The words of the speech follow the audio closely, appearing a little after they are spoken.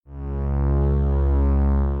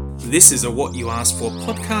This is a What You Asked For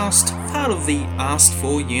podcast, part of the Asked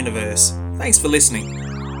For universe. Thanks for listening.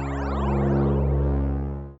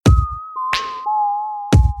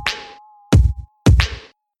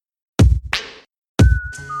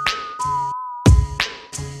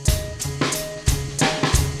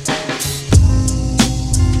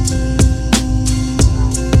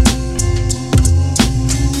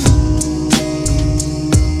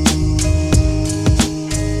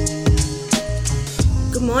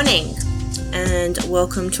 And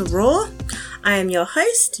welcome to Raw. I am your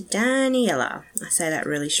host, Daniella. I say that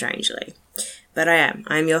really strangely, but I am.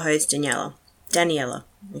 I am your host, Daniella.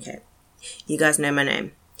 Okay, you guys know my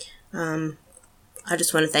name. I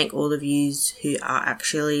just want to thank all of you who are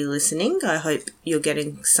actually listening. I hope you're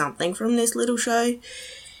getting something from this little show.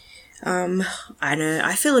 I know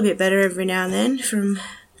I feel a bit better every now and then from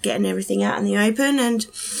getting everything out in the open, and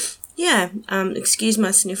yeah, excuse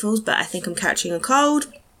my sniffles, but I think I'm catching a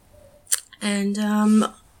cold. And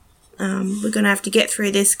we're going to have to get through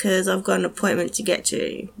this because I've got an appointment to get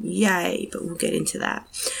to. Yay, but we'll get into that.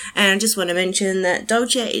 And I just want to mention that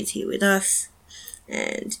Dolce is here with us.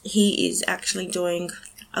 And he is actually doing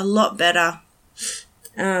a lot better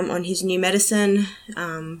on his new medicine.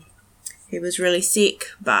 He was really sick,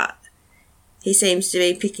 but he seems to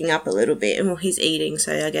be picking up a little bit. Well, he's eating,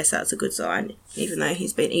 so I guess that's a good sign, even though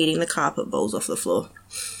he's been eating the carpet balls off the floor.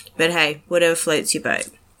 But hey, whatever floats your boat.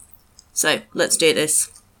 So, let's do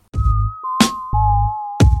this.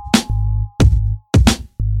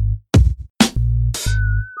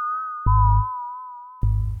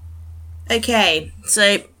 Okay,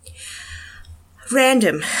 so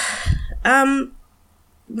random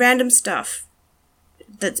stuff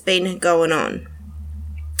that's been going on.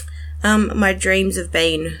 My dreams have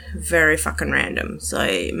been very fucking random,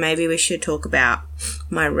 so maybe we should talk about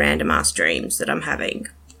my random ass dreams that I'm having.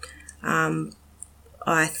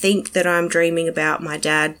 I think that I'm dreaming about my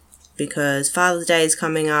dad because Father's Day is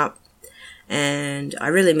coming up and I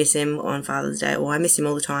really miss him on Father's Day. Well, I miss him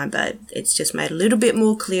all the time, but it's just made a little bit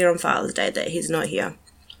more clear on Father's Day that he's not here.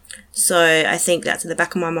 So I think that's in the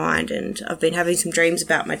back of my mind, and I've been having some dreams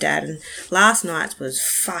about my dad, and last night's was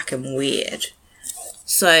fucking weird.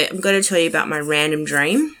 So I'm going to tell you about my random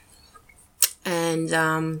dream,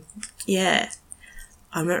 and yeah,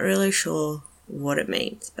 I'm not really sure what it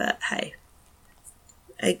means, but hey.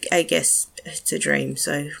 I guess it's a dream,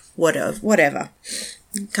 so whatever.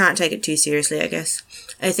 Can't take it too seriously, I guess.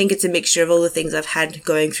 I think it's a mixture of all the things I've had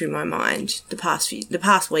going through my mind the past week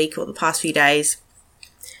or the past few days.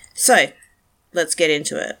 So, let's get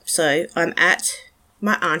into it. So, I'm at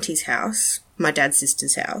my auntie's house, my dad's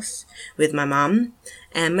sister's house, with my mum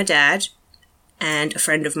and my dad and a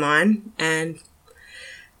friend of mine, and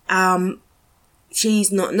no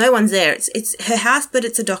one's there. It's her house, but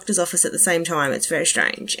it's a doctor's office at the same time. It's very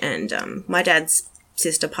strange. And my dad's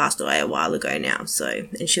sister passed away a while ago now,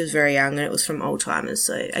 and she was very young, and it was from old timers,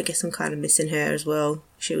 so I guess I'm kind of missing her as well.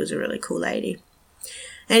 She was a really cool lady.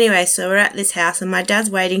 Anyway, so we're at this house, and my dad's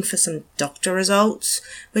waiting for some doctor results,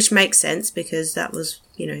 which makes sense because that was,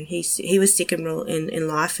 he was sick in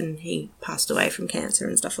life, and he passed away from cancer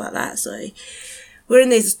and stuff like that. So we're in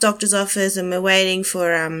this doctor's office, and we're waiting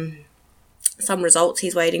for some results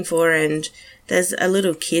he's waiting for, and there's a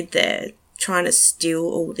little kid there trying to steal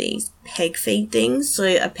all these peg feed things. So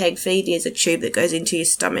a peg feed is a tube that goes into your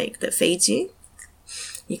stomach that feeds you.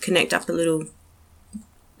 You connect up a little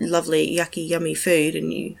lovely, yucky, yummy food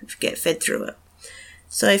and you get fed through it.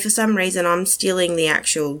 So for some reason I'm stealing the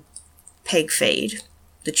actual peg feed,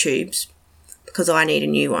 the tubes, because I need a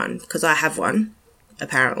new one, because I have one,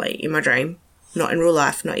 apparently, in my dream. Not in real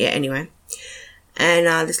life, not yet anyway. And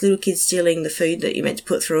this little kid's stealing the food that you're meant to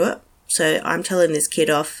put through it. So I'm telling this kid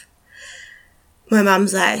off. My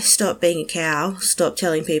mum's like, stop being a cow, stop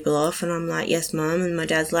telling people off. And I'm like, yes, mum. And my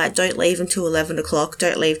dad's like, don't leave until 11 o'clock.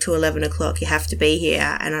 Don't leave till 11 o'clock. You have to be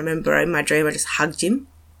here. And I remember in my dream I just hugged him.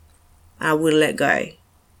 I wouldn't let go.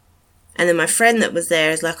 And then my friend that was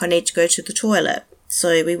there is like, I need to go to the toilet.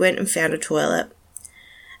 So we went and found a toilet.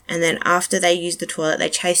 And then after they used the toilet, they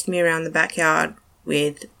chased me around the backyard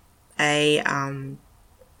with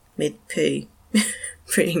poo,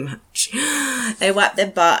 pretty much. They wiped their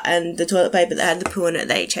butt, and the toilet paper that had the poo in it,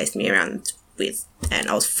 they chased me around with, and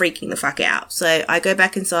I was freaking the fuck out. So I go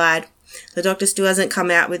back inside. The doctor still hasn't come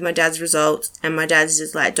out with my dad's results, and my dad's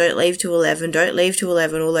just like, don't leave till 11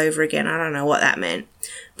 all over again. I don't know what that meant,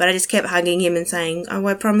 but I just kept hugging him and saying, oh,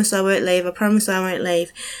 I promise I won't leave, I promise I won't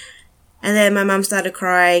leave. And then my mum started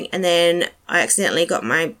crying, and then I accidentally got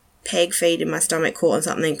my peg feed in my stomach, caught on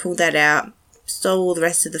something, pulled that out, stole all the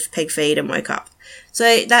rest of the peg feed and woke up.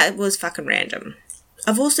 So that was fucking random.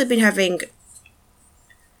 I've also been having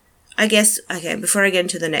I guess, okay, before I get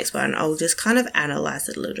into the next one, I'll just kind of analyse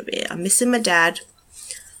it a little bit. I'm missing my dad.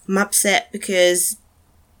 I'm upset because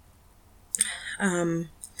I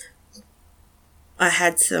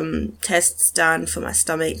had some tests done for my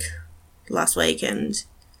stomach last week, and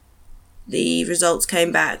the results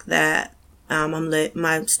came back that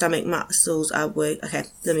my stomach muscles are okay,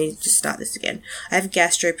 let me just start this again. I have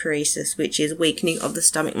gastroparesis, which is weakening of the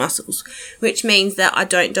stomach muscles, which means that I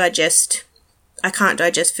can't digest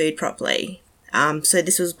food properly. So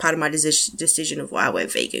this was part of my decision of why I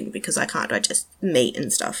went vegan, because I can't digest meat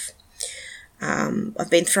and stuff. I've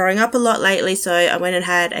been throwing up a lot lately, so I went and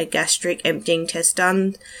had a gastric emptying test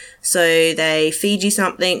done. So they feed you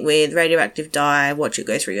something with radioactive dye, watch it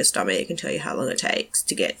go through your stomach, and tell you how long it takes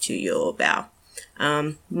to get to your bowel.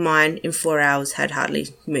 Mine in 4 hours had hardly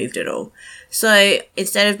moved at all. So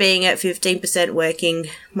instead of being at 15% working,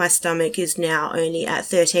 my stomach is now only at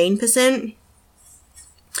 13%.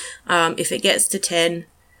 If it gets to 10,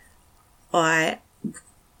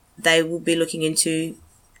 they will be looking into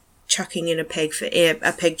chucking in a peg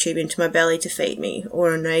tube into my belly to feed me,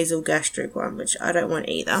 or a nasal gastric one, which I don't want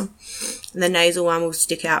either. And the nasal one will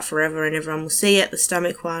stick out forever and everyone will see it. The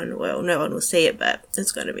stomach one, well, no one will see it, but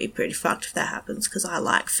it's going to be pretty fucked if that happens, because I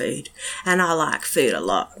like food, and I like food a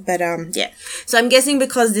lot. But yeah, so I'm guessing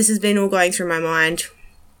because this has been all going through my mind,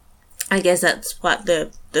 I guess that's what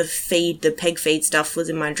the peg feed stuff was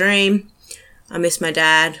in my dream. I miss my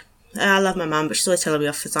dad. I love my mum, but she's always telling me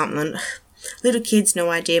off for something. Little kids, no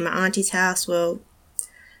idea. My auntie's house, well,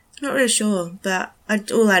 not really sure, but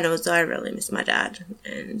all I know is I really miss my dad,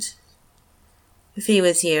 and if he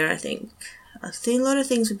was here, I think a lot of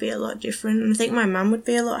things would be a lot different, and I think my mum would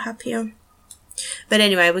be a lot happier. But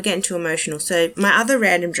anyway, we're getting too emotional. So my other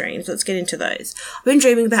random dreams, let's get into those. I've been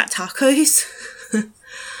dreaming about tacos.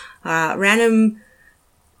 Random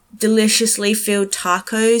deliciously filled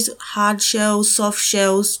tacos, hard shells, soft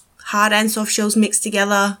shells, hard and soft shells mixed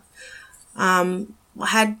together. I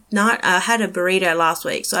had a burrito last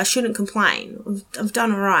week, so I shouldn't complain. I've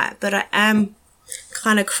done alright, but I am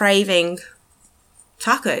kind of craving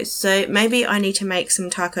tacos, so maybe I need to make some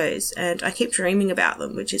tacos, and I keep dreaming about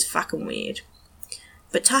them, which is fucking weird.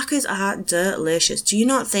 But tacos are delicious. Do you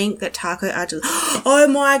not think that tacos are delicious? Oh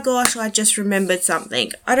my gosh, I just remembered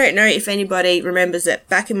something. I don't know if anybody remembers it.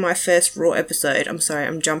 Back in my first Raw episode, I'm sorry,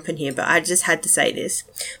 I'm jumping here, but I just had to say this.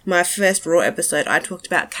 My first Raw episode, I talked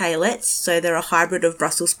about kalettes, so they're a hybrid of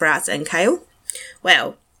Brussels sprouts and kale.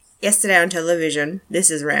 Well, yesterday on television,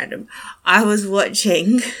 this is random, I was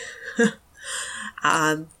watching...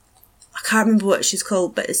 I can't remember what she's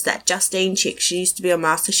called, but it's that Justine chick. She used to be on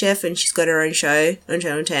MasterChef, and she's got her own show on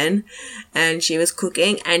Channel 10, and she was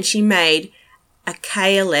cooking, and she made a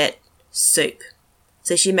kale soup.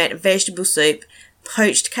 So she made a vegetable soup,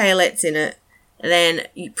 poached kalettes in it, and then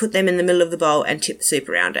you put them in the middle of the bowl and tip the soup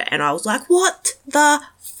around it. And I was like, what the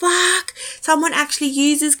fuck? Someone actually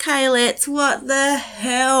uses kalettes? What the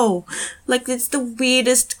hell? Like, it's the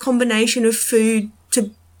weirdest combination of food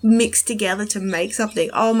to mixed together to make something.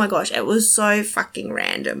 Oh my gosh, it was so fucking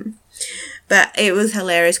random, but it was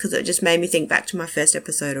hilarious because it just made me think back to my first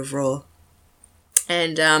episode of Raw.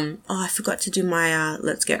 And I forgot to do my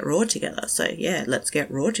let's get raw together. So yeah, let's get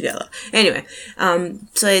raw together. Anyway,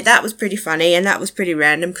 so that was pretty funny, and that was pretty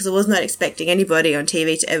random because I was not expecting anybody on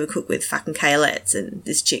TV to ever cook with fucking kalettes, and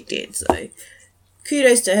this chick did. So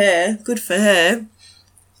kudos to her, good for her.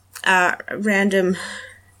 Random.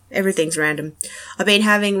 Everything's random. I've been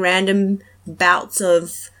having random bouts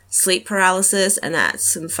of sleep paralysis, and that's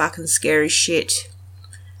some fucking scary shit.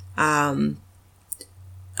 I'll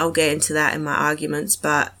get into that in my arguments,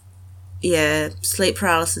 but yeah, sleep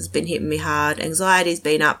paralysis has been hitting me hard. Anxiety's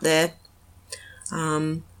been up there.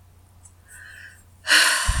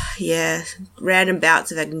 Yeah, random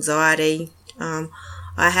bouts of anxiety.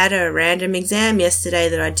 I had a random exam yesterday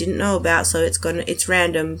that I didn't know about, so it's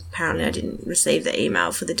random. Apparently I didn't receive the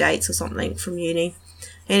email for the dates or something from uni.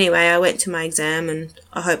 Anyway, I went to my exam, and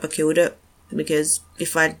I hope I killed it, because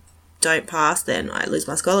if I don't pass, then I lose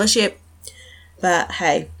my scholarship. But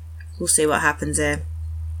hey, we'll see what happens there.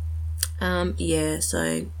 Yeah,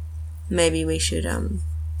 so maybe we should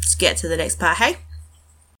just get to the next part, hey?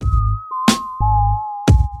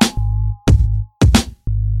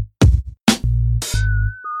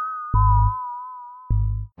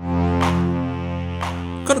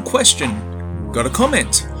 Got a question? Got a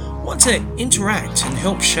comment? Want to interact and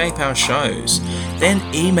help shape our shows? Then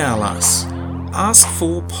email us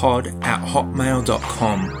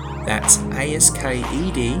askforpod@hotmail.com. That's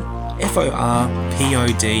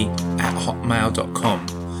ASKEDFORPOD@hotmail.com.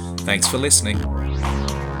 Thanks for listening.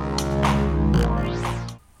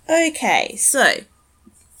 Okay, so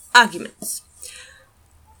arguments.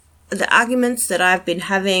 The arguments that I've been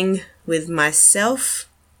having with myself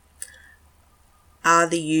are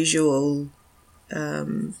the usual,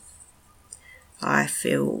 I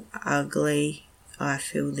feel ugly, I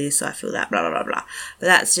feel this, I feel that, blah, blah, blah, blah. But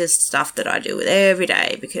that's just stuff that I deal with every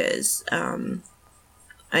day because,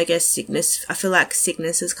 I guess I feel like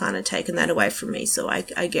sickness has kind of taken that away from me. So I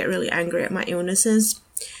get really angry at my illnesses,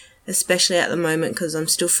 especially at the moment because I'm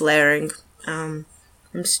still flaring. I'm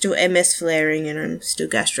still MS flaring and I'm still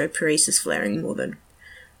gastroparesis flaring more than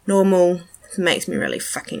normal. It makes me really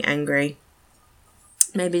fucking angry.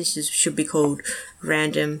 Maybe this should be called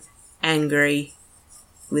random angry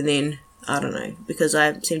within. I don't know, because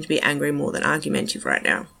I seem to be angry more than argumentative right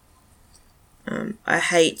now. I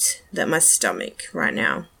hate that my stomach right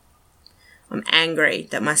now. I'm angry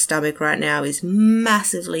that my stomach right now is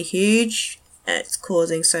massively huge. It's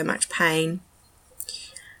causing so much pain.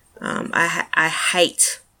 I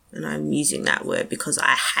hate, and I'm using that word because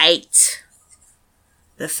I hate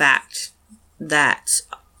the fact that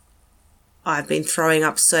I've been throwing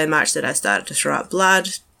up so much that I started to throw up blood.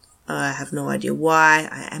 I have no idea why.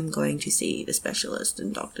 I am going to see the specialist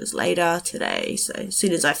and doctors later today. So as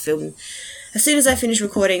soon as I finish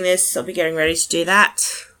recording this, I'll be getting ready to do that.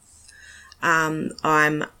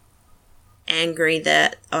 I'm angry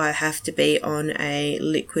that I have to be on a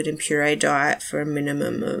liquid and puree diet for a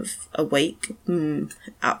minimum of a week,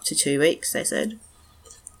 up to 2 weeks, they said.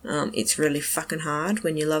 It's really fucking hard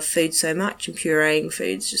when you love food so much and pureeing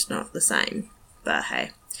food's just not the same. But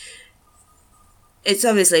hey, it's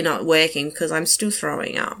obviously not working because I'm still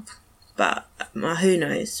throwing up. But who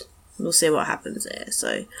knows? We'll see what happens there.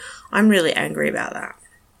 So I'm really angry about that.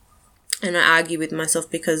 And I argue with myself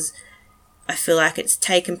because I feel like it's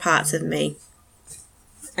taken parts of me.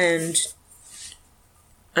 And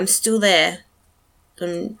I'm still there.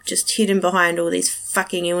 I'm just hidden behind all these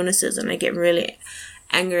fucking illnesses and I get really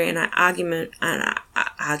angry and I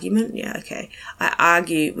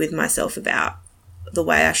argue with myself about the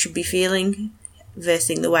way I should be feeling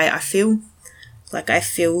versus the way I feel. Like I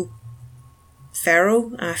feel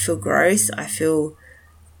feral, I feel gross, I feel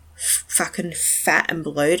fucking fat and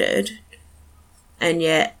bloated, and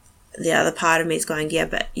yet the other part of me is going, yeah,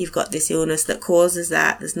 but you've got this illness that causes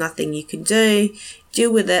that, there's nothing you can do,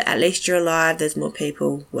 deal with it, at least you're alive, there's more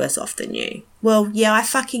people worse off than you. Well, yeah, I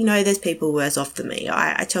fucking know there's people worse off than me.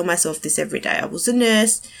 I tell myself this every day. I was a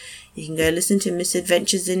nurse. You can go listen to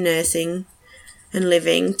Misadventures in Nursing and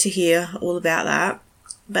Living to hear all about that.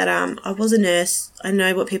 But I was a nurse. I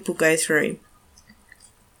know what people go through.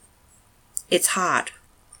 It's hard.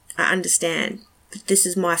 I understand. But this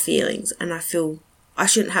is my feelings and I feel I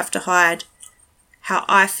shouldn't have to hide how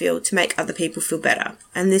I feel to make other people feel better.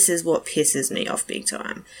 And this is what pisses me off big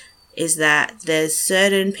time, is that there's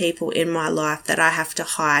certain people in my life that I have to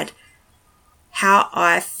hide how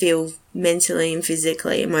I feel mentally and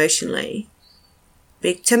physically, emotionally,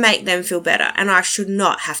 to make them feel better. And I should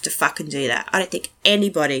not have to fucking do that. I don't think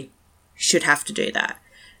anybody should have to do that.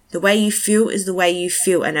 The way you feel is the way you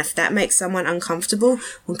feel. And if that makes someone uncomfortable,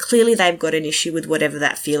 well, clearly they've got an issue with whatever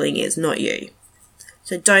that feeling is, not you.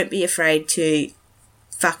 So don't be afraid to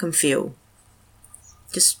fucking feel.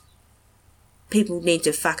 Just, people need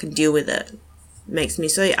to fucking deal with it. It makes me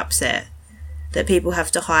so upset that people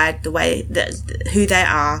have to hide the way that who they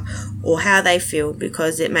are or how they feel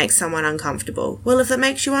because it makes someone uncomfortable. Well, if it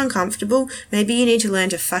makes you uncomfortable, maybe you need to learn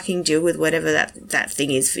to fucking deal with whatever that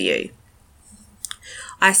thing is for you.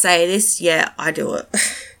 I say this, yeah, I do it.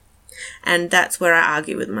 And that's where I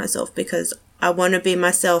argue with myself because I want to be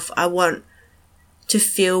myself. I want to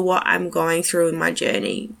feel what I'm going through in my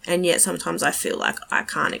journey. And yet sometimes I feel like I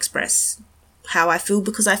can't express how I feel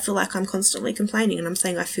because I feel like I'm constantly complaining and I'm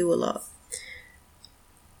saying I feel a lot.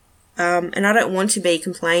 And I don't want to be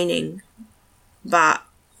complaining, but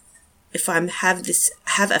if I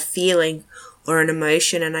have a feeling or an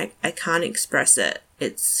emotion and I can't express it,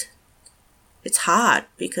 it's hard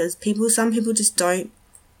because some people just don't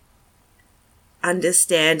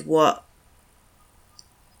understand what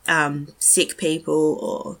sick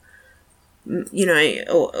people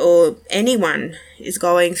or anyone is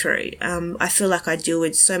going through. I feel like I deal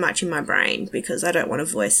with so much in my brain because I don't want to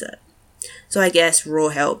voice it. So I guess raw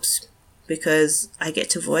helps because I get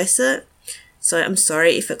to voice it. So I'm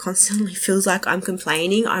sorry if it constantly feels like I'm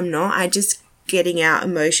complaining. I'm not. I'm just getting out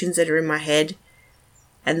emotions that are in my head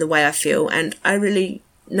and the way I feel. And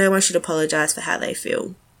no one should apologize for how they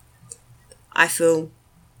feel. I feel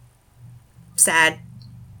sad.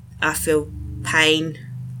 I feel pain.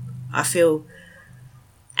 I feel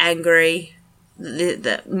angry.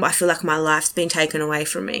 I feel like my life's been taken away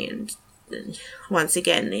from me and once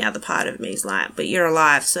again, the other part of me is like, but you're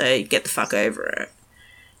alive, so get the fuck over it.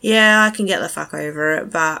 Yeah, I can get the fuck over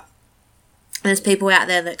it, but there's people out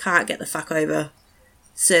there that can't get the fuck over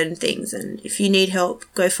certain things, and if you need help,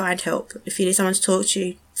 go find help. If you need someone to talk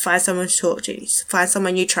to, find someone to talk to. Find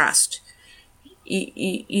someone you trust.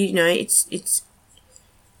 You know,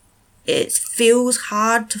 it feels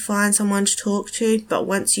hard to find someone to talk to, but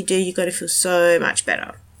once you do, you're going to feel so much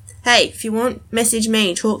better. Hey, if you want, message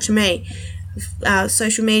me, talk to me.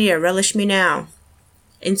 Social media, relish me now.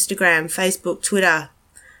 Instagram, Facebook, Twitter.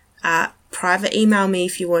 Private email me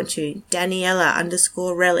if you want to.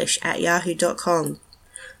 Daniella_relish@yahoo.com.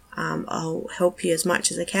 I'll help you as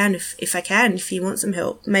much as I can if I can, if you want some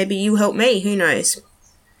help. Maybe you help me, who knows.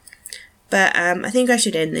 But I think I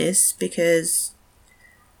should end this because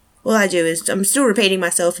all I do is I'm still repeating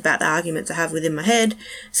myself about the arguments I have within my head.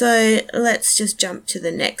 So let's just jump to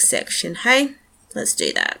the next section, hey? Let's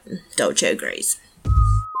do that. Dolce agrees.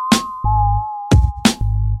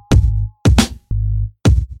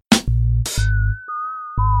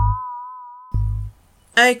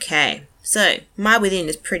 Okay, so my within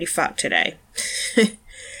is pretty fucked today.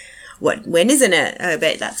 When isn't it? I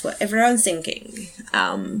bet that's what everyone's thinking.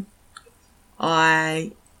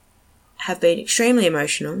 I have been extremely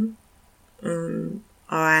emotional.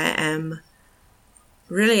 I am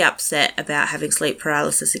really upset about having sleep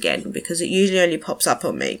paralysis again because it usually only pops up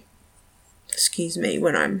on me,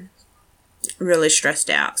 when I'm really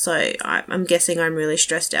stressed out. So I'm guessing I'm really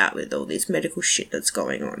stressed out with all this medical shit that's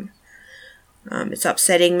going on. It's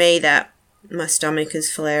upsetting me that my stomach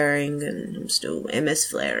is flaring and I'm still MS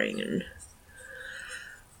flaring, and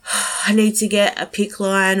I need to get a PICC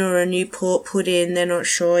line or a new port put in. They're not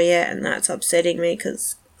sure yet, and that's upsetting me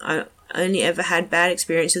because I only ever had bad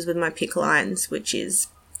experiences with my PICC lines, which is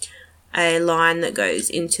a line that goes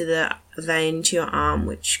into the vein to your arm,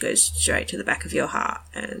 which goes straight to the back of your heart.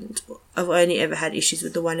 And I've only ever had issues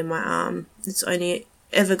with the one in my arm. Was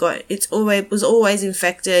always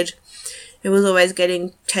infected. It was always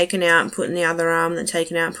getting taken out and put in the other arm, then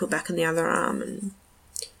taken out and put back in the other arm. And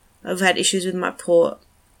I've had issues with my port.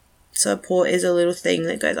 So a port is a little thing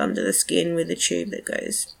that goes under the skin with a tube that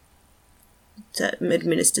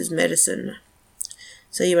administers medicine.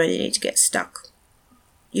 So you only need to get stuck.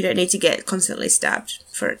 You don't need to get constantly stabbed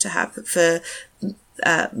for it to happen, for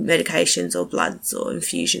medications or bloods or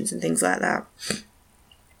infusions and things like that.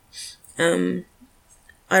 I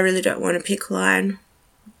really don't want a PICC line.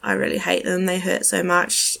 I really hate them. They hurt so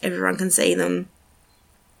much. Everyone can see them.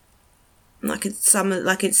 Like it's summer,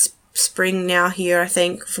 like it's spring now here, I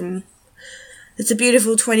think. It's a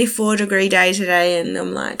beautiful 24-degree day today, and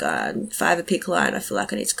I'm like, if I have a PICC line, I feel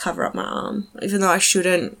like I need to cover up my arm, even though I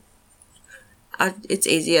shouldn't. It's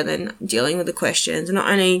easier than dealing with the questions. Not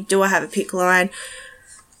only do I have a PICC line,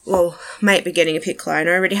 well, might be getting a PICC line.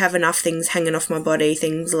 I already have enough things hanging off my body,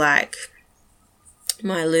 things like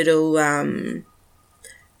my little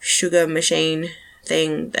sugar machine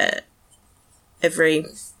thing that every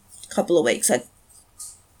couple of weeks I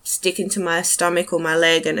stick into my stomach or my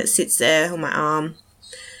leg, and it sits there on my arm,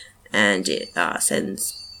 and it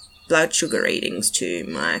sends blood sugar readings to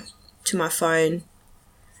my phone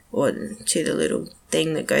or to the little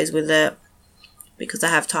thing that goes with it, because I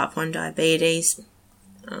have type 1 diabetes.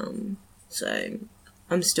 So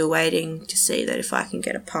I'm still waiting to see that if I can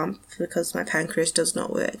get a pump, because my pancreas does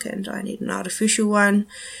not work and I need an artificial one,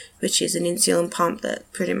 which is an insulin pump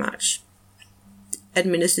that pretty much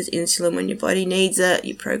administers insulin when your body needs it.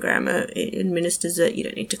 You program it, it administers it. You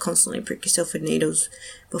don't need to constantly prick yourself with needles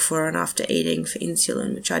before and after eating for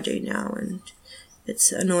insulin, which I do now, and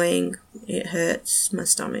it's annoying. It hurts. My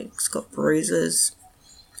stomach's got bruises.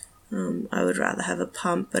 I would rather have a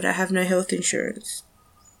pump, but I have no health insurance.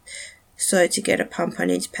 So to get a pump, I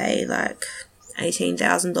need to pay like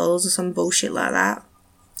 $18,000 or some bullshit like that.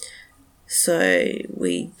 So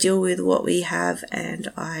we deal with what we have, and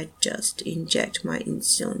I just inject my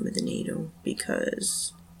insulin with a needle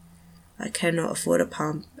because I cannot afford a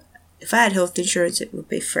pump. If I had health insurance, it would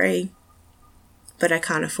be free, but I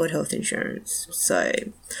can't afford health insurance. So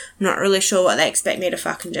I'm not really sure what they expect me to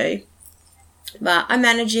fucking do. But I'm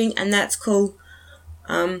managing, and that's cool.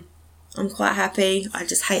 I'm quite happy. I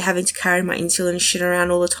just hate having to carry my insulin shit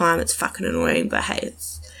around all the time. It's fucking annoying, but hey, it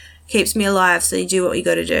keeps me alive, so you do what you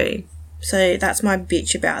gotta do. So that's my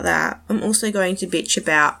bitch about that. I'm also going to bitch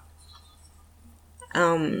about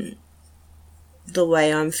the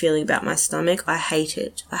way I'm feeling about my stomach. I hate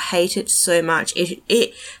it. I hate it so much.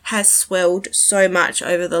 It has swelled so much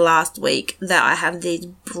over the last week that I have these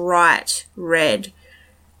bright red,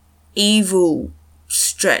 evil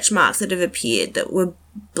stretch marks that have appeared that were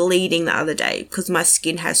bleeding the other day because my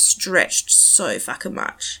skin has stretched so fucking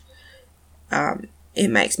much. It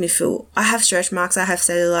makes me feel, I have stretch marks, I have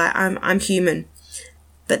cellulite, I'm human,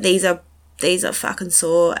 but these are fucking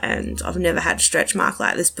sore, and I've never had a stretch mark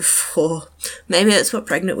like this before. Maybe that's what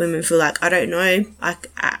pregnant women feel like. I don't know.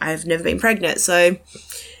 I've never been pregnant, so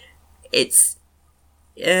it's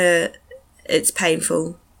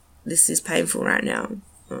painful. This is painful right now.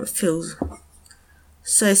 I feel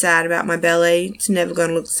so sad about my belly. It's never going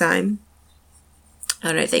to look the same.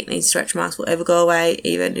 I don't think these stretch marks will ever go away,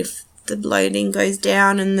 even if the bloating goes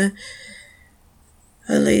down and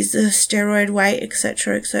I lose the steroid weight,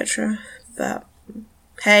 etc., etc. But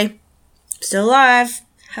hey, still alive.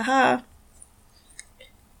 Haha.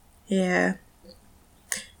 Yeah.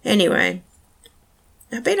 Anyway,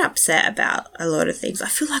 I've been upset about a lot of things. I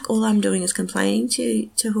feel like all I'm doing is complaining to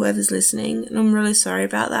whoever's listening, and I'm really sorry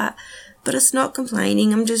about that. But it's not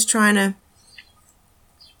complaining. I'm just trying to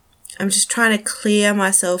clear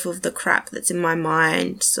myself of the crap that's in my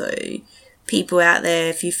mind. So people out there,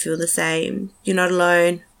 if you feel the same, you're not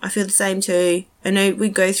alone. I feel the same too. I know we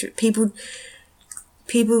go through, people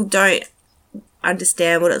don't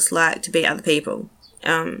understand what it's like to be other people.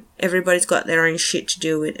 Everybody's got their own shit to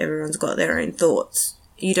deal with. Everyone's got their own thoughts.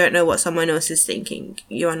 You don't know what someone else is thinking.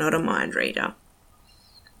 You are not a mind reader.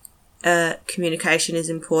 Communication is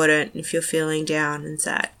important. If you're feeling down and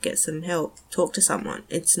sad, get some help. Talk to someone.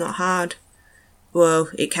 It's not hard. Well,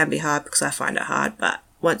 it can be hard because I find it hard, but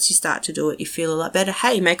once you start to do it, you feel a lot better.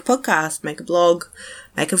 Hey, make a podcast, make a blog,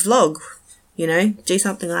 make a vlog, do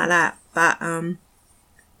something like that. But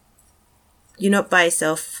you're not by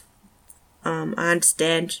yourself. I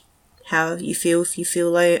understand how you feel if you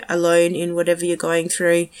feel alone in whatever you're going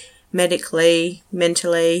through, medically,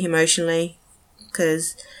 mentally, emotionally,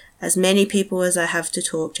 because as many people as I have to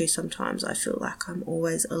talk to, sometimes I feel like I'm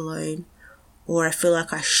always alone, or I feel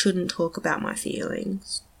like I shouldn't talk about my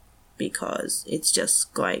feelings because it's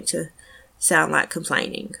just going to sound like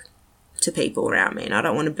complaining to people around me, and I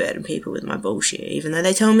don't want to burden people with my bullshit. Even though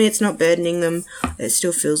they tell me it's not burdening them, it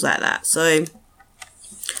still feels like that. So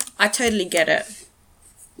I totally get it.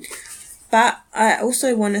 But I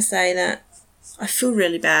also want to say that I feel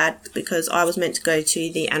really bad because I was meant to go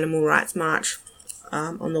to the Animal Rights March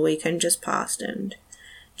on the weekend just past, and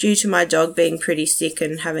due to my dog being pretty sick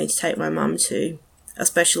and having to take my mum to a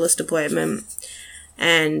specialist appointment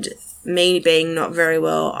and me being not very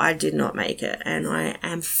well, I did not make it, and I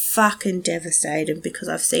am fucking devastated because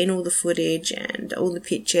I've seen all the footage and all the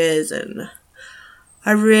pictures, and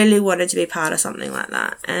I really wanted to be part of something like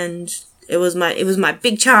that, and it was my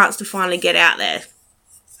big chance to finally get out there,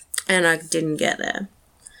 and I didn't get there.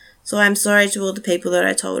 So I'm sorry to all the people that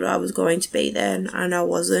I told I was going to be there and I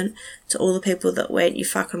wasn't. To all the people that went, you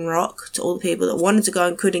fucking rock. To all the people that wanted to go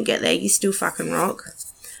and couldn't get there, you still fucking rock.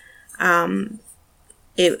 I'm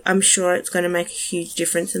sure it's going to make a huge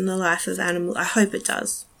difference in the life of animals. I hope it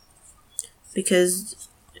does. Because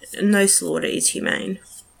no slaughter is humane.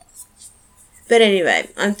 But anyway,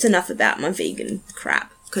 it's enough about my vegan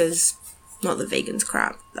crap. Because, not the vegans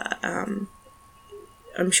crap, but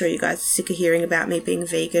I'm sure you guys are sick of hearing about me being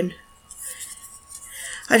vegan.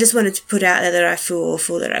 I just wanted to put out there that I feel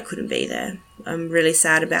awful that I couldn't be there. I'm really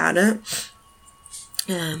sad about it.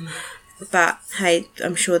 But hey,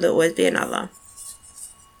 I'm sure there'll always be another.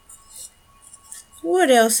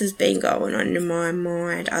 What else has been going on in my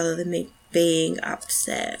mind other than me being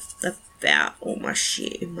upset about all my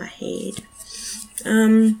shit in my head?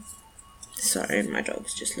 Sorry, my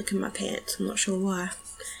dog's just licking my pants. I'm not sure why.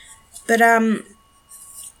 But,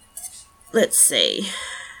 let's see.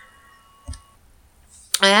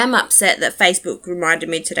 I am upset that Facebook reminded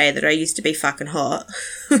me today that I used to be fucking hot.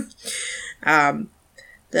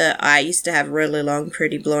 That I used to have really long,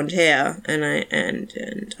 pretty blonde hair,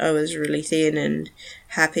 and I was really thin and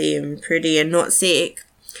happy and pretty and not sick.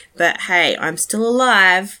 But hey, I'm still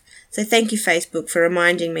alive. So thank you, Facebook, for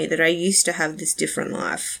reminding me that I used to have this different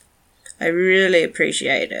life. I really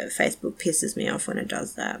appreciate it. Facebook pisses me off when it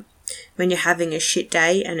does that. When you're having a shit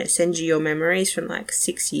day and it sends you your memories from like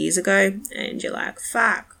 6 years ago and you're like,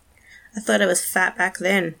 fuck, I thought I was fat back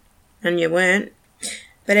then, and you weren't.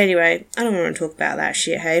 But anyway, I don't want to talk about that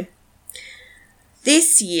shit, hey.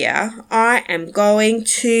 This year, I am going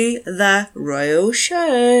to the Royal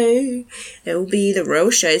Show. It will be the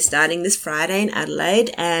Royal Show starting this Friday in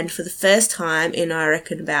Adelaide, and for the first time in, I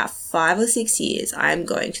reckon, about 5 or 6 years, I am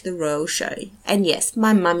going to the Royal Show. And yes,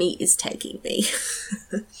 my mummy is taking me.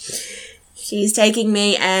 She's taking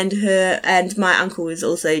me, and my uncle is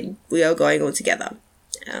also, we are going all together.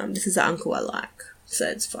 This is the uncle I like, so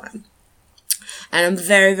it's fine. And I'm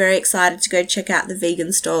very, very excited to go check out the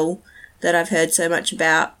vegan stall that I've heard so much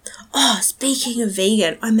about. Oh, speaking of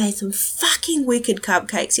vegan, I made some fucking wicked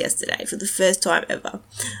cupcakes yesterday for the first time ever.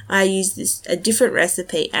 I used a different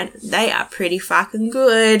recipe and they are pretty fucking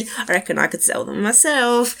good. I reckon I could sell them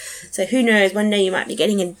myself. So who knows, one day you might be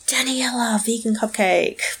getting a Daniella vegan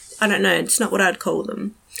cupcake. I don't know, it's not what I'd call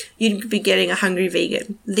them. You'd be getting a hungry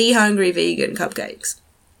vegan. The hungry vegan cupcakes.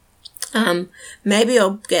 Maybe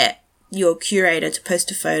I'll get your curator to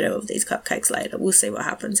post a photo of these cupcakes later. We'll see what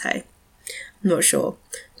happens, hey. I'm not sure.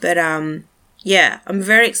 But, yeah, I'm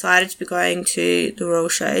very excited to be going to the Royal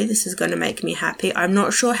Show. This is going to make me happy. I'm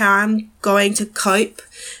not sure how I'm going to cope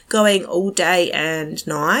going all day and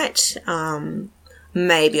night.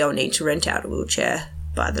 Maybe I'll need to rent out a wheelchair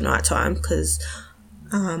by the night time because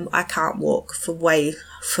I can't walk for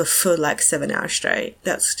like 7 hours straight.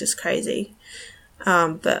 That's just crazy.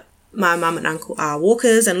 But my mum and uncle are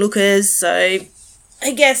walkers and lookers, so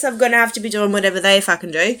I guess I'm going to have to be doing whatever they fucking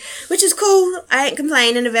do, which is cool. I ain't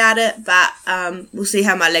complaining about it, but we'll see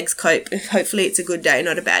how my legs cope. Hopefully it's a good day,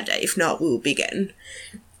 not a bad day. If not, we'll be getting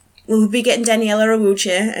Daniella a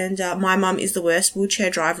wheelchair, and my mum is the worst wheelchair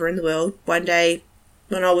driver in the world. One day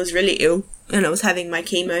when I was really ill and I was having my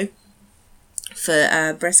chemo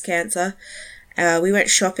for breast cancer, we went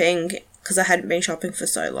shopping because I hadn't been shopping for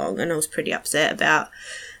so long, and I was pretty upset about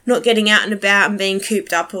not getting out and about and being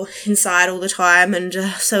cooped up inside all the time, and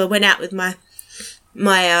so I went out with my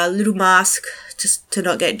little mask just to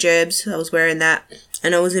not get germs. I was wearing that,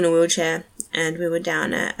 and I was in a wheelchair, and we were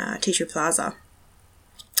down at Tissue Plaza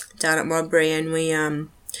down at Modbury, and we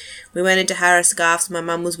went into Harris Scarfs. My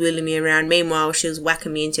mum was wheeling me around. Meanwhile, she was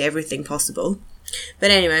whacking me into everything possible. But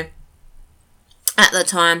anyway, at the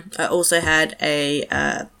time, I also had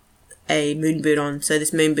a moon boot on, so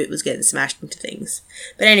this moon boot was getting smashed into things.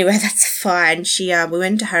 But anyway, that's fine. We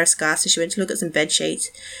went to Harris Scarfs, so she went to look at some bed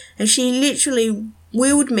sheets, and she literally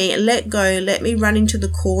wheeled me and let me run into the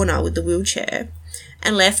corner with the wheelchair,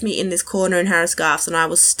 and left me in this corner in Harris Scarfs, and I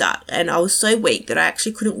was stuck. And I was so weak that I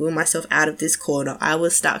actually couldn't wheel myself out of this corner. I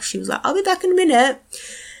was stuck. She was like, I'll be back in a minute.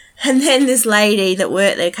 And then this lady that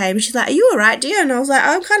worked there came and she's like, are you alright, dear? And I was like,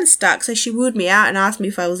 I'm kind of stuck. So she wheeled me out and asked me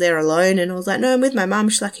if I was there alone. And I was like, no, I'm with my mum.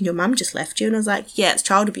 She's like, and your mum just left you? And I was like, yeah, it's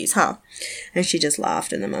child abuse, huh? And she just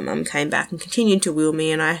laughed. And then my mum came back and continued to wheel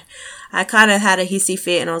me. And I kind of had a hissy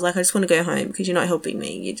fit. And I was like, I just want to go home because you're not helping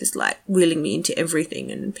me. You're just like wheeling me into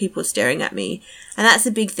everything. And people are staring at me. And that's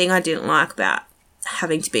the big thing I didn't like about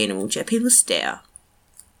having to be in a wheelchair. People stare.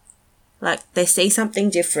 Like, they see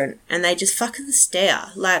something different and they just fucking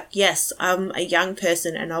stare. Like, yes, I'm a young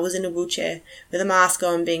person and I was in a wheelchair with a mask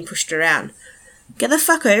on being pushed around. Get the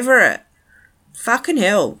fuck over it. Fucking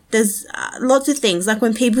hell. There's lots of things. Like,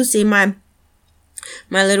 when people see my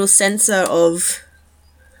little sensor of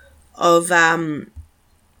my,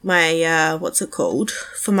 what's it called?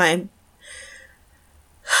 For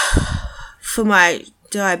my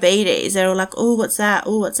diabetes, they're all like, oh, what's that?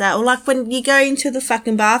 Oh, what's that? Or like when you go into the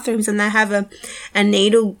fucking bathrooms and they have a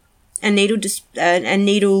needle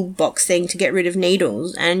box thing to get rid of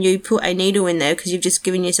needles, and you put a needle in there because you've just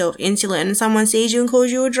given yourself insulin, and someone sees you and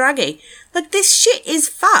calls you a druggie. Like, this shit is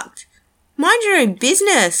fucked. Mind your own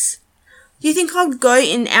business. Do you think I'd go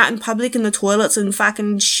out in public in the toilets and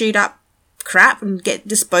fucking shoot up crap and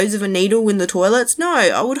dispose of a needle in the toilets? No,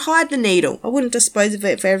 I would hide the needle. I wouldn't dispose of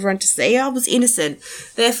it for everyone to see. I was innocent.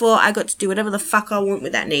 Therefore, I got to do whatever the fuck I want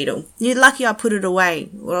with that needle. You're lucky I put it away,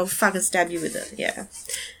 or I'll fucking stab you with it. Yeah.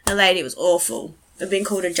 The lady was awful. I've been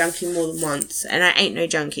called a junkie more than once, and I ain't no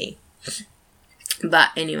junkie. But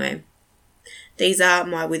anyway, these are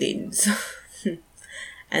my withins.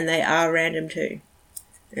 And they are random too.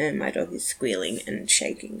 And my dog is squealing and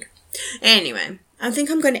shaking. Anyway, I think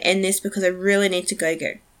I'm going to end this because I really need to go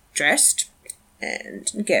get dressed and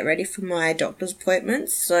get ready for my doctor's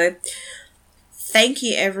appointments. So, thank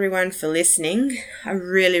you everyone for listening. I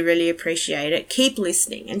really, really appreciate it. Keep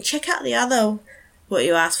listening and check out the other What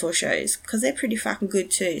You Asked For shows because they're pretty fucking good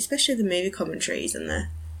too, especially the movie commentaries and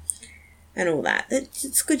all that.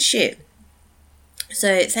 It's good shit.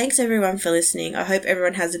 So, thanks everyone for listening. I hope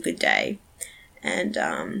everyone has a good day. And,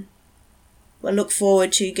 I look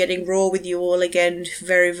forward to getting raw with you all again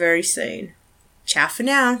very, very soon. Ciao for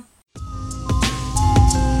now.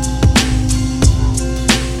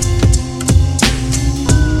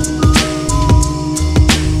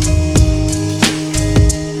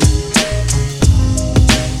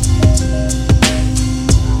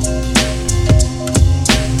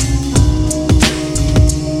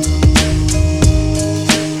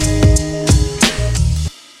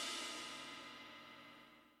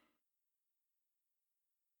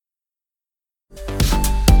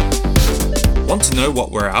 Want to know what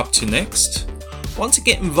we're up to next? Want to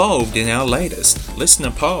get involved in our latest listener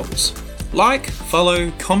polls? Like, follow,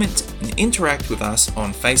 comment, and interact with us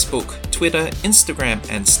on Facebook, Twitter, Instagram,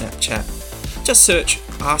 and Snapchat. Just search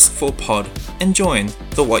Ask for Pod and join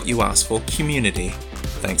the What You Asked For community.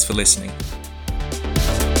 Thanks for listening.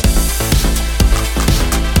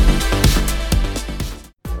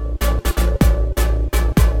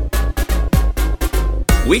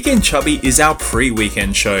 Weekend Chubby is our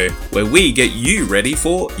pre-weekend show where we get you ready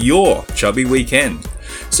for your chubby weekend.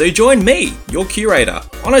 So join me, your curator,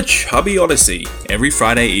 on a chubby odyssey every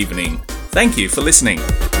Friday evening. Thank you for listening.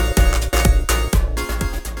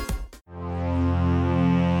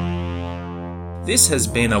 This has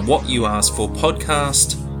been a What You Asked For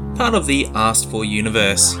podcast, part of the Asked For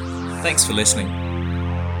universe. Thanks for listening.